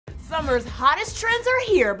Summer's hottest trends are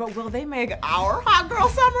here, but will they make our hot girl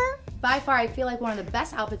summer? By far, I feel like one of the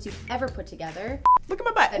best outfits you've ever put together. Look at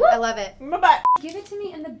my butt. I love it. My butt. Give it to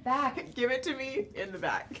me in the back. Give it to me in the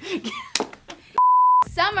back.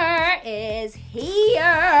 Summer is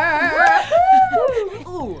here.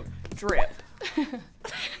 Ooh, drip.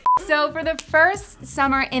 So for the first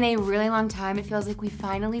summer in a really long time, it feels like we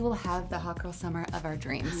finally will have the hot girl summer of our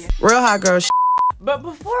dreams. Real hot girl But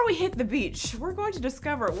before we hit the beach, we're going to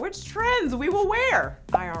discover which trends we will wear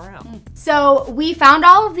IRL. So we found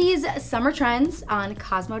all of these summer trends on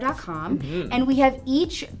Cosmo.com, and we have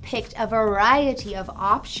each picked a variety of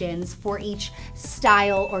options for each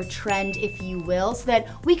style or trend, if you will, so that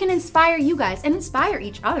we can inspire you guys and inspire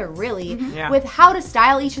each other, really, with how to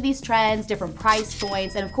style each of these trends, different price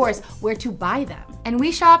points, and of course, where to buy them. And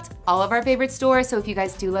we shopped all of our favorite stores, so if you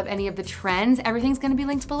guys do love any of the trends, everything's gonna be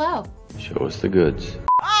linked below. Show us the goods.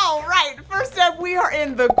 All right, first up, we are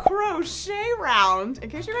in the crochet round. In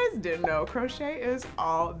case you guys didn't know, crochet is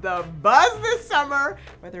all the buzz this summer.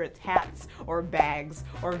 Whether it's hats or bags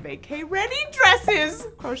or vacay-ready dresses,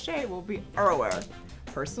 crochet will be everywhere.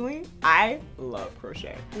 Personally, I love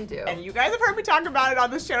crochet. We do. And you guys have heard me talk about it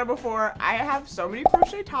on this channel before. I have so many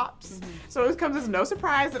crochet tops. So it comes as no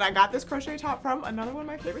surprise that I got this crochet top from another one of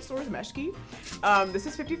my favorite stores, Meshki. This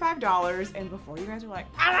is $55, and before you guys are like,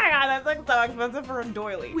 oh my god, that's like so expensive for a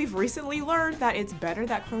doily. We've recently learned that it's better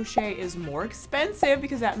that crochet is more expensive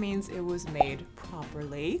because that means it was made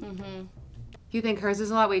properly. You think hers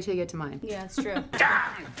is a lot? Wait till you get to mine. Yeah, it's true.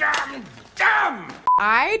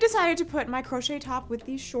 I decided to put my crochet top with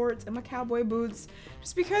these shorts and my cowboy boots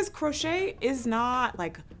just because crochet is not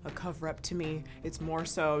like a cover-up to me. It's more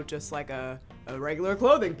so just like a regular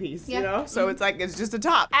clothing piece, you know? So it's like, it's just a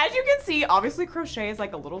top. As you can see, obviously crochet is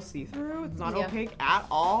like a little see-through. It's not opaque at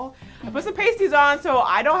all. I put some pasties on so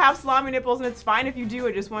I don't have salami nipples, and it's fine if you do.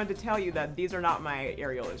 I just wanted to tell you that these are not my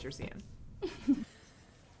areolas you're seeing.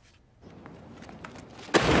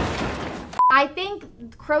 I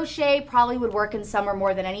think crochet probably would work in summer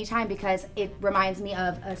more than any time because it reminds me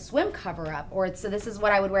of a swim cover-up, so this is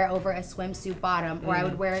what I would wear over a swimsuit bottom, or I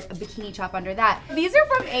would wear a bikini top under that. These are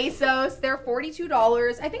from ASOS. They're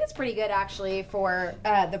 $42. I think it's pretty good actually for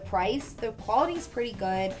the price. The quality is pretty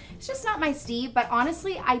good. It's just not my Steve, but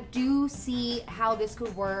honestly, I do see how this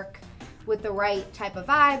could work with the right type of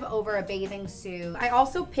vibe over a bathing suit. I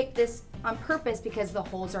also picked this on purpose because the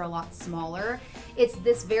holes are a lot smaller. It's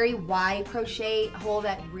this very wide crochet hole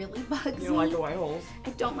that really bugs me. You don't like the white holes?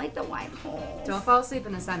 I don't like the wide holes. Don't fall asleep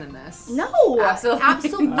in the sun in this. No, Absolutely.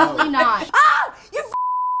 absolutely not.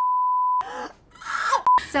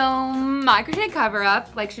 So my crochet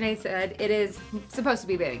cover-up, like Sinead said, it is supposed to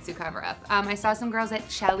be a bathing suit cover-up. I saw some girls at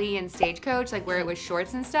Shelly and Stagecoach like wear it with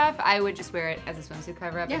shorts and stuff. I would just wear it as a swimsuit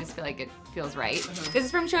cover-up. I just feel like it feels right. This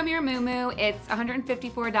is from Show Me Your Moo. It's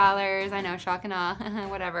 $154. I know, shock and awe,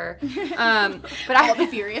 whatever. But all the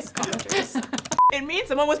furious commenters. It means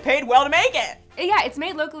someone was paid well to make it. Yeah, it's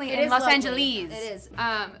made locally in Los Angeles. It is.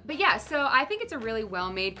 But yeah, so I think it's a really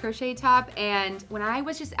well-made crochet top, and when I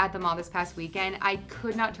was just at the mall this past weekend, I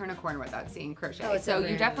could not turn a corner without seeing crochet. Oh, it's so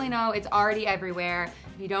everywhere. you definitely know it's already everywhere.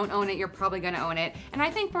 If you don't own it, you're probably gonna own it. And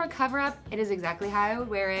I think for a cover-up, it is exactly how I would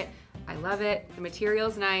wear it. I love it, the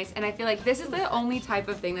material's nice, and I feel like this is the only type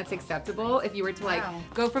of thing that's acceptable if you were to like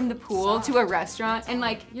go from the pool to a restaurant and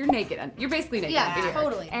like you're naked, you're basically naked under here.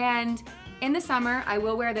 Totally. And in the summer, I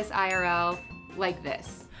will wear this IRL like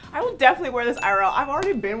this. I will definitely wear this IRL. I've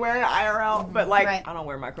already been wearing IRL, but like, I don't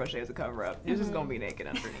wear my crochet as a cover-up. You're just gonna be naked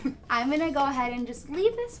underneath. I'm gonna go ahead and just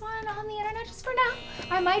leave this one on the internet just for now.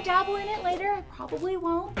 I might dabble in it later. I probably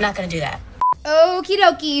won't. I'm not gonna do that. Okie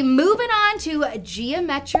dokie, moving on to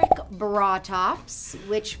geometric bra tops,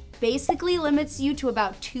 which basically limits you to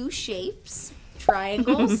about 2 shapes,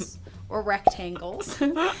 triangles or rectangles.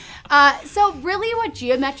 So really what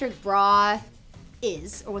geometric bra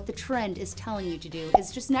is, or what the trend is telling you to do,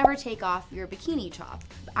 is just never take off your bikini top.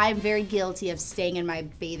 I'm very guilty of staying in my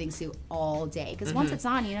bathing suit all day, because once it's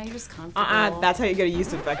on, you know, you're just comfortable. That's how you get a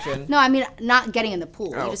yeast infection. No, I mean, not getting in the pool.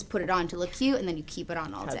 You just put it on to look cute, and then you keep it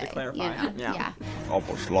on all day. Had to clarify. You know? Yeah.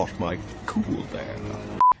 Almost lost my cool there.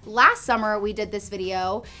 Last summer we did this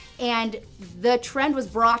video and the trend was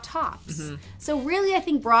bra tops. So really I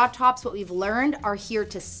think bra tops, what we've learned, are here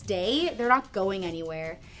to stay. They're not going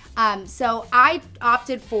anywhere. So I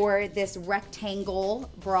opted for this rectangle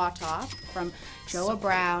bra top from Joa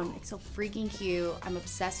Brown. It's so freaking cute. I'm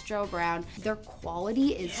obsessed with Joa Brown. Their quality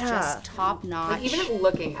is just top notch. Like even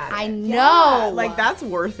looking at it. I know. Like that's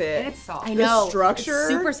worth it. And it's soft. I know. The structure. It's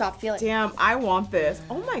super soft. Feel it. Damn, I want this.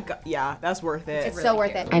 Oh my god. Yeah, that's worth it. It's so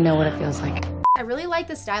worth it. I know what it feels like. I really like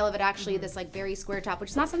the style of it actually, this like very square top,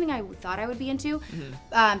 which is not something I thought I would be into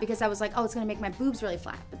because I was like, oh, it's gonna make my boobs really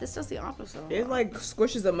flat. But this does the opposite. It like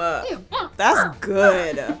squishes them up. That's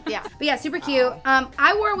good. Yeah, but yeah, super cute.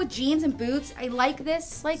 I wore it with jeans and boots. I like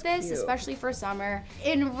this especially for summer.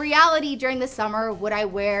 In reality, during the summer, would I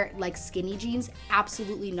wear like skinny jeans?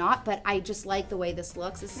 Absolutely not, but I just like the way this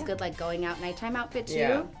looks. This is good like going out nighttime outfit too.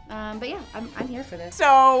 Yeah. But yeah, I'm here for this.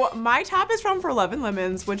 So my top is from For Love and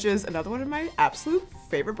Lemons, which is another one of my absolute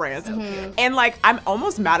favorite brands. And like, I'm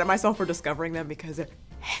almost mad at myself for discovering them because they're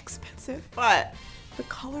expensive, but the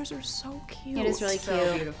colors are so cute. It is really cute.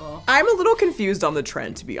 So beautiful. I'm a little confused on the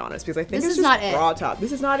trend, to be honest, because I think This it's is just not it. bra top.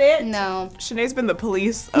 This is not it? No. Sinead's been the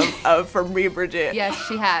police of for me, Bridget. Yes,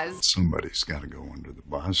 she has. Somebody's got to go under the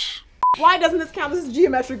bus. Why doesn't this count? This is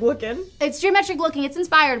geometric looking. It's geometric looking, it's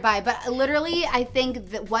inspired by, but literally I think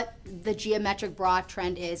that what the geometric bra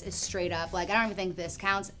trend is straight up, like I don't even think this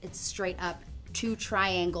counts, it's straight up 2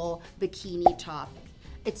 triangle bikini top.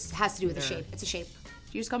 It has to do with the shape, it's a shape.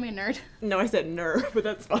 Did you just call me a nerd? No, I said nerd, but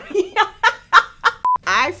that's funny.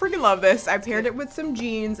 I freaking love this. I paired it with some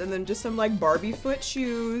jeans and then just some like Barbie foot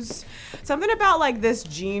shoes. Something about like this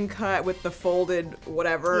jean cut with the folded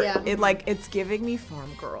whatever. Yeah. It's giving me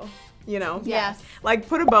farm girl, you know? Yes. Like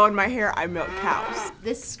put a bow in my hair, I milk cows.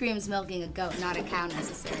 This screams milking a goat, not a cow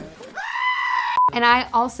necessarily. And I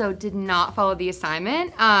also did not follow the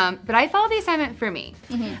assignment, but I followed the assignment for me.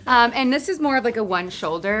 And this is more of like a one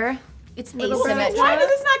shoulder. It's Why asymmetric. does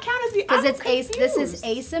this not count as the? Because I'm this is confused.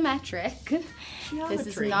 asymmetric. This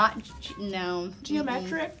is Geometry. not, no.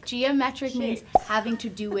 Geometric? Geometric means Shapes. having to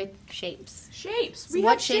do with shapes. Shapes. So We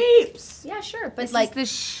what have shape- shapes. Yeah, sure, but This like, is the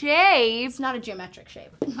shape it's not a geometric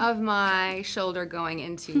shape. of my shoulder going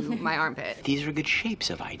into my armpit. These are good shapes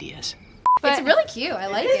of ideas. But It's really cute, I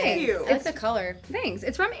like it. is cute. It's the color. thanks.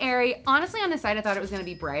 It's from Aerie. Honestly, on the site, I thought it was gonna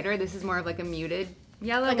be brighter. This is more of like a muted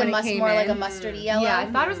yellow Like when a it must, came more in. like a mustardy yellow. Yeah,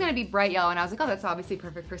 I thought it was gonna be bright yellow, and I was like, oh, that's obviously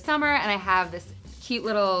perfect for summer. And I have this cute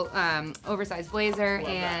little oversized blazer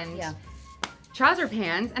and Yeah. trouser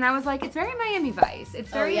pants, and I was like, it's very Miami Vice. It's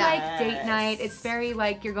very yeah. like date night. It's very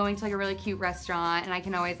like you're going to like a really cute restaurant, and I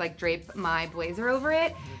can always like drape my blazer over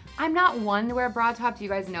it. I'm not one to wear bra tops. You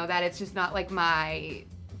guys know that. It's just not like my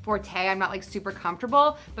forte. I'm not like super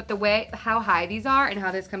comfortable, but the way how high these are and how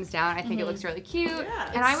this comes down, I think it looks really cute.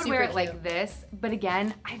 Yeah, and I would wear super it like cute. this, but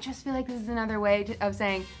again, I just feel like this is another way of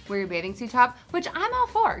saying wear your bathing suit top, which I'm all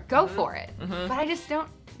for. Go for it. But I just don't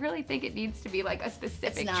really think it needs to be like a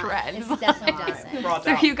specific It's not. trend. It definitely doesn't. Bra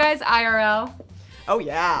So top. you guys IRL? Oh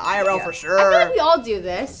yeah, IRL for sure. I feel like we all do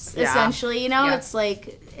this, Yeah. essentially, you know? Yeah. It's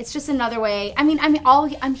like, it's just another way.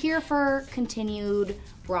 I'm here for continued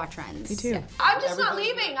bra trends. Me too. I'm just not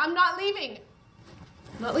leaving. I'm not leaving.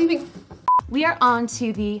 Not leaving. We are on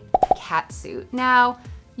to the cat suit. Now,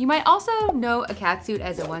 you might also know a cat suit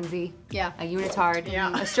as a onesie, Yeah. a unitard,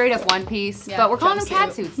 Yeah. a straight up one piece, Yeah, but we're calling them jumpsuit.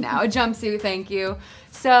 cat suits now. A jumpsuit, thank you.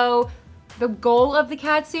 So the goal of the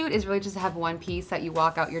cat suit is really just to have one piece that you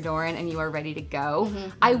walk out your door in and you are ready to go.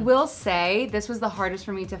 I will say this was the hardest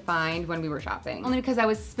for me to find when we were shopping, only because I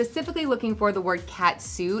was specifically looking for the word cat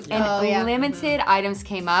suit and Oh, yeah. limited items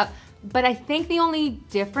came up. But I think the only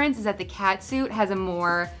difference is that the cat suit has a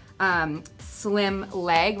more slim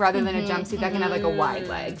leg rather than a jumpsuit that can have like a wide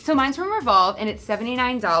leg. So mine's from Revolve and it's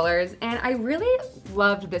 $79 and I really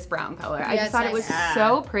loved this brown color. I Yeah, just thought it it's was nice.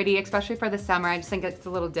 so pretty, especially for the summer. I just think it's a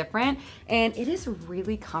little different and it is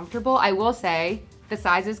really comfortable. I will say the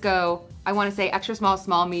sizes go, I want to say extra small,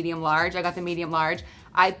 small, medium, large. I got the medium large.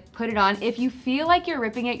 I put it on. If you feel like you're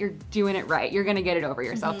ripping it, you're doing it right. You're gonna get it over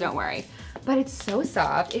yourself, don't worry. But it's so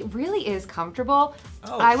soft. It really is comfortable.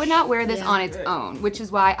 Oh, I would not wear this yeah. on its own, which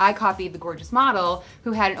is why I copied the gorgeous model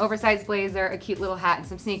who had an oversized blazer, a cute little hat, and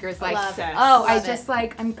some sneakers. Like, Love it. oh, I Love just it.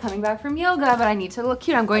 like, I'm coming back from yoga, but I need to look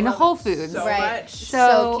cute. I'm going to Whole Foods. So Right. much.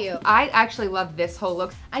 So cute. I actually love this whole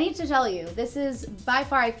look. I need to tell you, this is by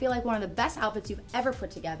far, I feel like one of the best outfits you've ever put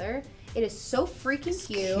together. It is so freaking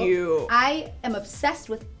cute. cute. I am obsessed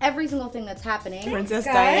with every single thing that's happening. Princess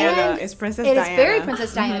guys. Diana. And It's Princess It Diana. is very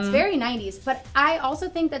Princess Diana. It's very 90s. But I also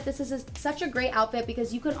think that this is such a great outfit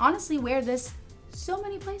because you could honestly wear this so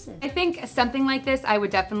many places. I think something like this I would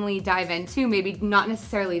definitely dive into. Maybe not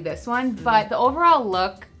necessarily this one, but the overall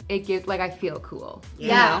look, it gives, like, I feel cool. you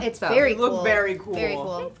Yeah, know? it's So- very You cool. look very cool. Very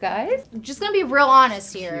cool. Guys? Just gonna be real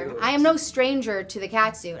honest here. Cute. I am no stranger to the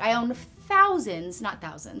catsuit. I own thousands, not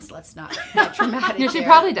thousands. Let's not get dramatic. No, she here.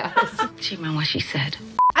 probably does. She meant what she said.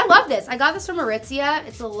 I love this. I got this from Aritzia.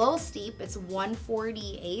 It's a little steep. It's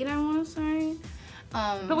 $148, I want to say.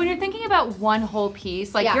 But when you're thinking about one whole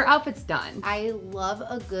piece, like your outfit's done. I love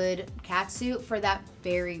a good catsuit for that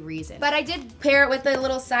very reason. But I did pair it with a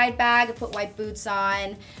little side bag, put white boots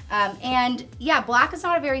on. And yeah, black is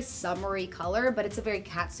not a very summery color, but it's a very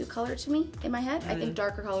catsuit color to me in my head. I think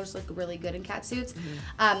darker colors look really good in catsuits.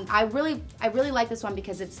 I really like this one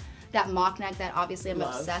because it's that mock neck that obviously I'm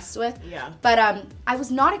obsessed with. Yeah. But I was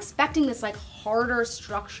not expecting this like harder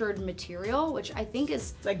structured material, which I think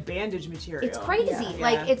is It's like bandage material. it's crazy. Yeah.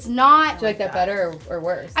 Like it's not. Do you like that better or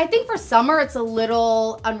worse? I think for summer it's a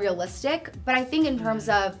little unrealistic, but I think in terms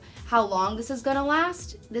of how long this is gonna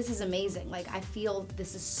last, this is amazing. Like I feel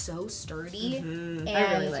this is so sturdy. And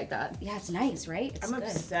I really like that. Yeah, it's nice, right? It's I'm good.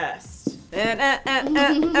 obsessed. That's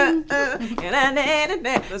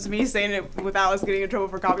me saying it without us getting in trouble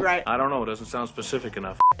for copyright. I don't know, it doesn't sound specific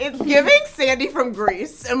enough. It's giving Sandy from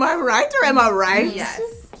Greece. Am I right or am I right? Yes.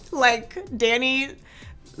 Like Danny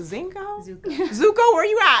Zuko, where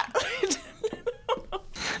you at?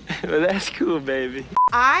 Well, that's cool, baby.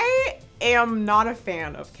 I am not a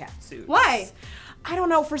fan of catsuits. Why? I don't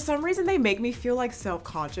know. For some reason, they make me feel like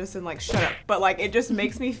self-conscious and like shut up. But like, it just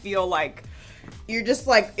makes me feel like you're just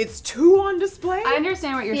like it's too on display. I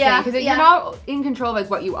understand what you're Yeah, saying because yeah. you're not in control of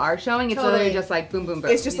like what you are showing. It's Totally. literally just like boom, boom,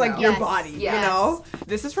 boom. It's just you like know? your Yes. body, Yes. you know?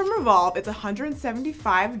 This is from Revolve. It's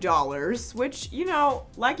 $175, which, you know,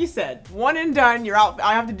 like you said, one and done, you're out. All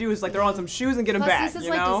I have to do is like throw on some shoes and get them Plus back, this is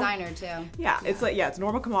you like know? designer too. Yeah, it's like, it's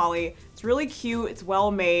normal Kamali. It's really cute. It's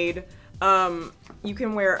well made. You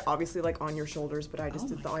can wear it obviously like on your shoulders, but I just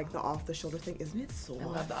did the off the shoulder thing. Isn't it soft? I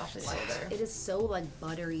love the off the shoulder. It is so like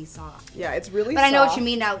buttery soft. Yeah, it's really But soft. I know what you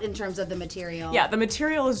mean now in terms of the material. Yeah, the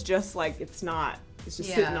material is just like, it's just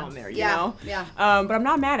sitting on there, you know? Yeah. But I'm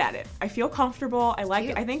not mad at it. I feel comfortable. I like it.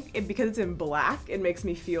 Cute. I think because it's in black, it makes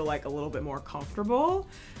me feel like a little bit more comfortable.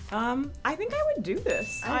 I think I would do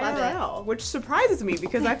this I love it. IRL, which surprises me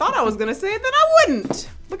because I thought I was gonna say that I wouldn't.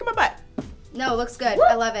 Look at my butt. No, it looks good.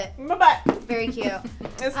 I love it. My butt. Very cute.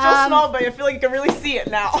 It's still small, but I feel like you can really see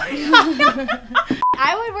it now.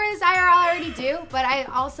 I would wear this IRL, I already do, but I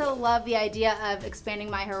also love the idea of expanding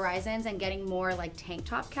my horizons and getting more like tank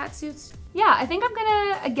top catsuits. Yeah, I think I'm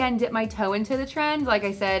gonna, again, dip my toe into the trend. Like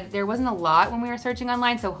I said, there wasn't a lot when we were searching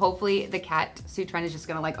online, so hopefully the cat suit trend is just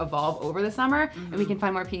gonna like evolve over the summer and we can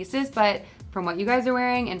find more pieces, but from what you guys are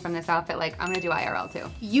wearing and from this outfit, like I'm gonna do IRL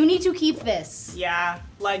too. You need to keep this. Yeah,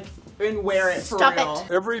 like, and wear it for Stop real.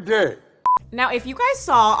 it. Every day. Now, if you guys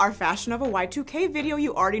saw our Fashion Nova Y2K video,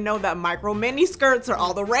 you already know that micro mini skirts are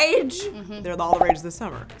all the rage. They're all the rage this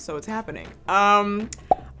summer, so it's happening. I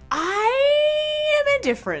am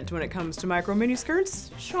indifferent when it comes to micro mini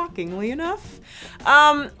skirts, shockingly enough.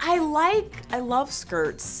 I love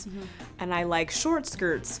skirts, and I like short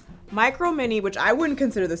skirts. Micro mini, which I wouldn't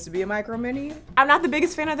consider this to be a micro mini. I'm not the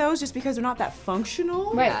biggest fan of those just because they're not that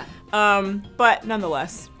functional. Right. But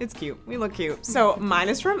nonetheless, it's cute. We look cute. So mine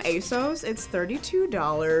is from ASOS. It's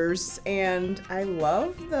 $32 and I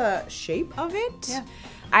love the shape of it. Yeah.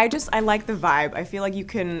 I like the vibe. I feel like you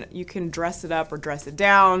can dress it up or dress it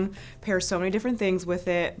down, pair so many different things with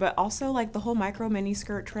it, but also like the whole micro mini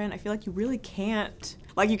skirt trend, I feel like you really can't.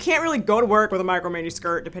 Like you can't really go to work with a micro mini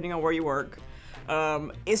skirt depending on where you work.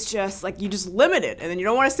 It's just like you just limit it, and then you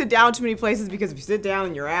don't want to sit down too many places because if you sit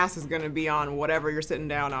down, your ass is gonna be on whatever you're sitting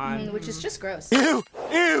down on. Which is just gross. Ew,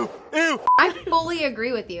 ew, ew. I fully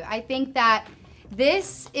agree with you. I think that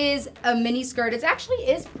this is a mini skirt. It actually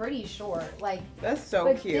is pretty short. Like That's so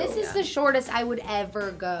but cute. this is the shortest I would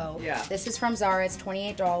ever go. Yeah. This is from Zara. It's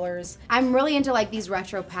 $28. I'm really into like these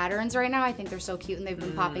retro patterns right now. I think they're so cute and they've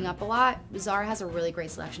been popping up a lot. Zara has a really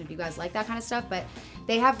great selection if you guys like that kind of stuff, but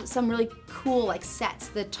they have some really cool like sets.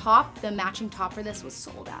 The matching top for this was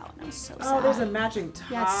sold out. And I was so sad. Oh, there's a matching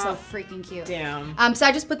top. Yeah, it's so freaking cute. Damn. So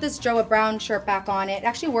I just put this Joa Brown shirt back on. It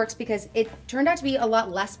actually works because it turned out to be a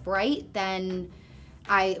lot less bright than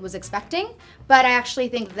I was expecting, but I actually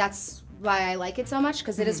think that's why I like it so much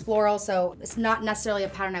because it is floral, so it's not necessarily a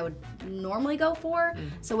pattern I would normally go for.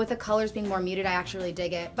 So with the colors being more muted, I actually really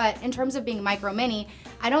dig it. But in terms of being micro mini,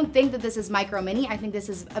 I don't think that this is micro mini. I think this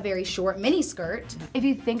is a very short mini skirt. If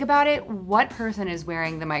you think about it, what person is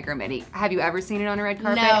wearing the micro mini? Have you ever seen it on a red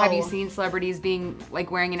carpet? No. Have you seen celebrities being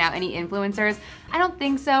like wearing it out? Any influencers? I don't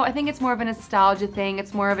think so. I think it's more of a nostalgia thing.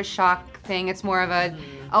 It's more of a shock thing. It's more of a,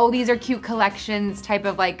 oh, these are cute collections type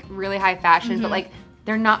of like really high fashion, but like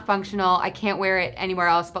They're not functional. I can't wear it anywhere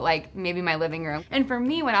else but like maybe my living room. And for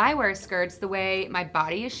me, when I wear skirts, the way my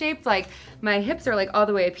body is shaped, like my hips are like all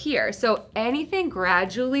the way up here. So anything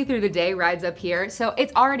gradually through the day rides up here. So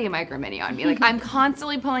it's already a micro mini on me. Like I'm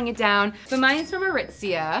constantly pulling it down. But mine's from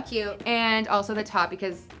Aritzia. Cute. And also the top,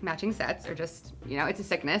 because matching sets are just, you know, it's a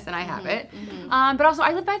sickness and I have it. But also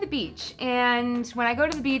I live by the beach. And when I go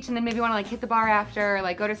to the beach and then maybe want to like hit the bar after, or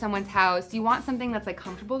like go to someone's house, you want something that's like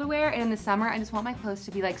comfortable to wear. And in the summer, I just want my clothes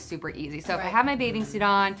to be like super easy. So if I have my bathing suit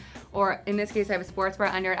on, or in this case I have a sports bra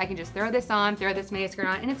under it, I can just throw this on, throw this mini skirt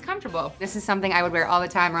on, and it's comfortable. This is something I would wear all the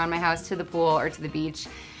time around my house to the pool or to the beach.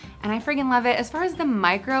 And I friggin' love it. As far as the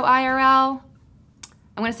micro IRL,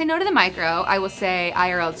 I'm gonna say no to the micro. I will say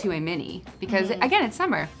IRL to a mini, because again, it's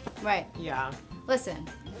summer. Right. Yeah. Listen,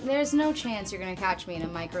 there's no chance you're gonna catch me in a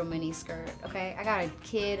micro mini skirt, okay? I got a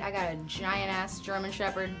kid, I got a giant ass German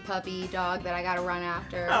Shepherd puppy dog that I gotta run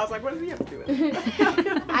after. I was like, what does he have to do with it?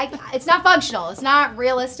 It's not functional, it's not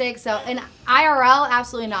realistic, so in IRL,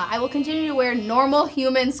 absolutely not. I will continue to wear normal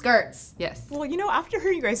human skirts. Yes. Well, you know, after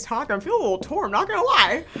hearing you guys talk, I'm feeling a little torn, I'm not gonna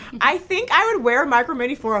lie. I think I would wear a micro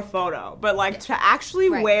mini for a photo, but like to actually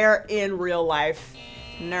wear in real life,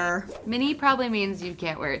 Mini probably means you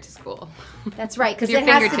can't wear it to school. That's right, because Your it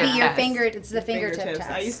has to be fingertip your test. finger, it's the fingertip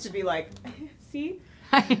test. I used to be like, see?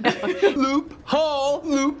 I know. Loophole,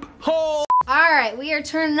 loophole. All right, we are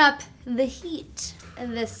turning up the heat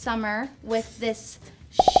this summer with this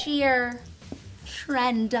sheer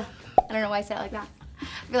trend. I don't know why I say it like that. I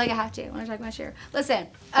feel like I have to when I talk about sheer. Listen,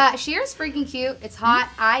 sheer is freaking cute. It's hot.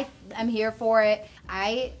 I am here for it.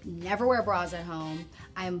 I never wear bras at home.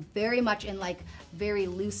 I'm very much in like very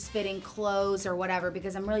loose fitting clothes or whatever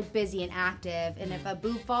because I'm really busy and active, and if a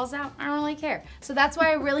boob falls out, I don't really care. So that's why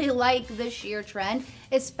I really like the sheer trend,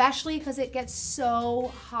 especially because it gets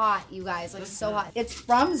so hot, you guys, like so hot. It's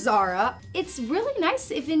from Zara. It's really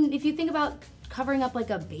nice if you think about covering up like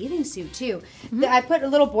a bathing suit too. I put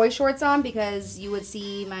little boy shorts on because you would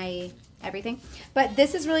see my everything. But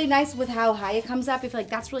this is really nice with how high it comes up. I feel like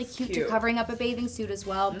that's really cute to covering up a bathing suit as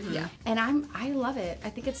well. Yeah. And I love it.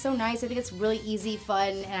 I think it's so nice. I think it's really easy, fun,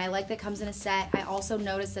 and I like that it comes in a set. I also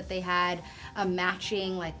noticed that they had a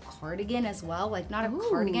matching like cardigan as well. Like not a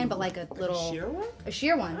cardigan, but like a little sheer one? A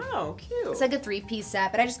sheer one. Oh, cute. It's like a 3-piece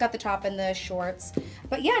set, but I just got the top and the shorts.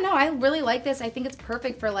 But yeah, no, I really like this. I think it's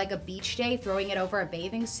perfect for like a beach day, throwing it over a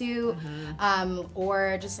bathing suit,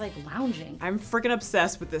 or just like lounging. I'm freaking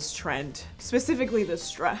obsessed with this trend, specifically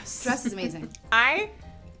this dress. Dress is amazing.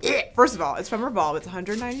 First of all, it's from Revolve. It's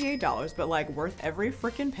 $198, but like worth every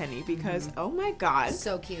freaking penny because oh my god,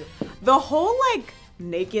 So cute. the whole like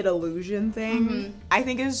naked illusion thing I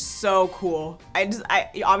think is so cool. I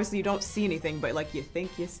obviously you don't see anything, but like you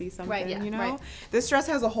think you see something, Right, yeah, you know? right. This dress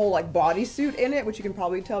has a whole like bodysuit in it, which you can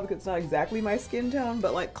probably tell because it's not exactly my skin tone,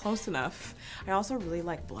 but like close enough. I also really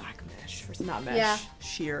like black mesh, not mesh, Yeah.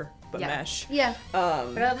 sheer, but Yeah. mesh. Yeah.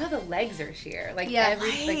 But I love how the legs are sheer. Like Yeah.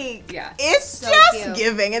 like, yeah. It's So just cute.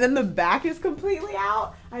 giving, and then the back is completely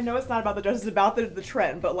out. I know it's not about the dress, it's about the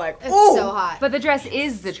trend, but like, It's ooh, so hot. But the dress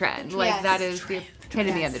is the trend. Like Yes. that is the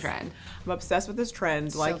epitome of the Yes. trend. I'm obsessed with this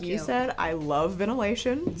trend. Like you cute. said, I love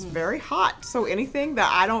ventilation. It's very hot, so anything that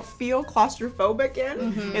I don't feel claustrophobic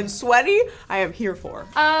in and sweaty, I am here for.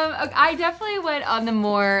 I definitely went on the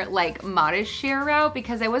more like modest sheer route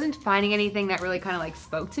because I wasn't finding anything that really kind of like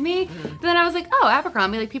spoke to me. But then I was like, oh,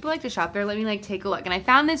 Abercrombie, like people like to shop there. Let me like take a look. And I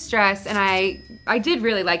found this dress and I did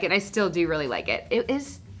really like it. And I still do really like it. It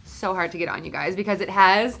is so hard to get on, you guys, because it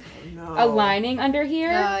has a lining under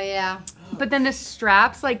here. Oh yeah. But then the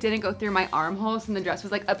straps like didn't go through my armholes and the dress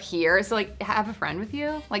was like up here. So like have a friend with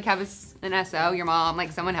you, like have an SO, your mom,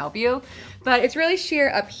 like someone help you. But it's really sheer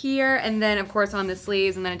up here and then of course on the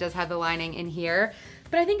sleeves, and then it does have the lining in here.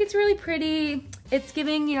 But I think it's really pretty. It's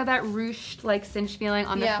giving, you know, that ruched like cinch feeling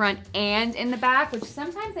on the front and in the back, which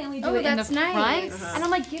sometimes they only do it in the front. nice. And I'm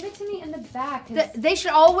like, give it to me in the back. They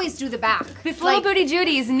should always do the back. These little booty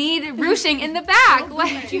Judies need ruching in the back.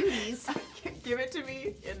 Like, Judy's. Give it to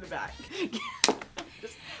me in the back.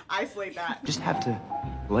 Just isolate that. Just have to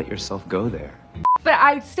let yourself go there. but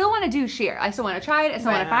I still want to do sheer. I still want to try it. I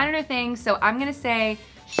still want to find other things. So I'm gonna say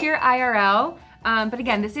sheer IRL. But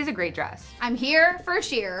again, this is a great dress. I'm here for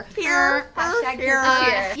sheer. Hashtag here for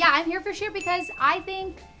sheer. Yeah, I'm here for sheer because I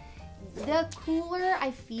think the cooler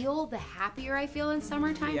I feel, the happier I feel in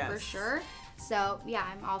summertime for sure. So yeah,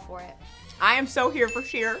 I'm all for it. I am so here for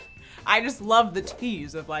sheer. I just love the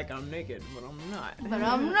tease of like I'm naked, but I'm not. But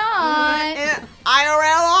I'm not.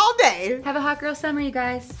 IRL all day. Have a hot girl summer, you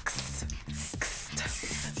guys.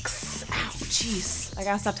 Ow, jeez. I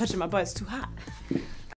gotta stop touching my butt, it's too hot.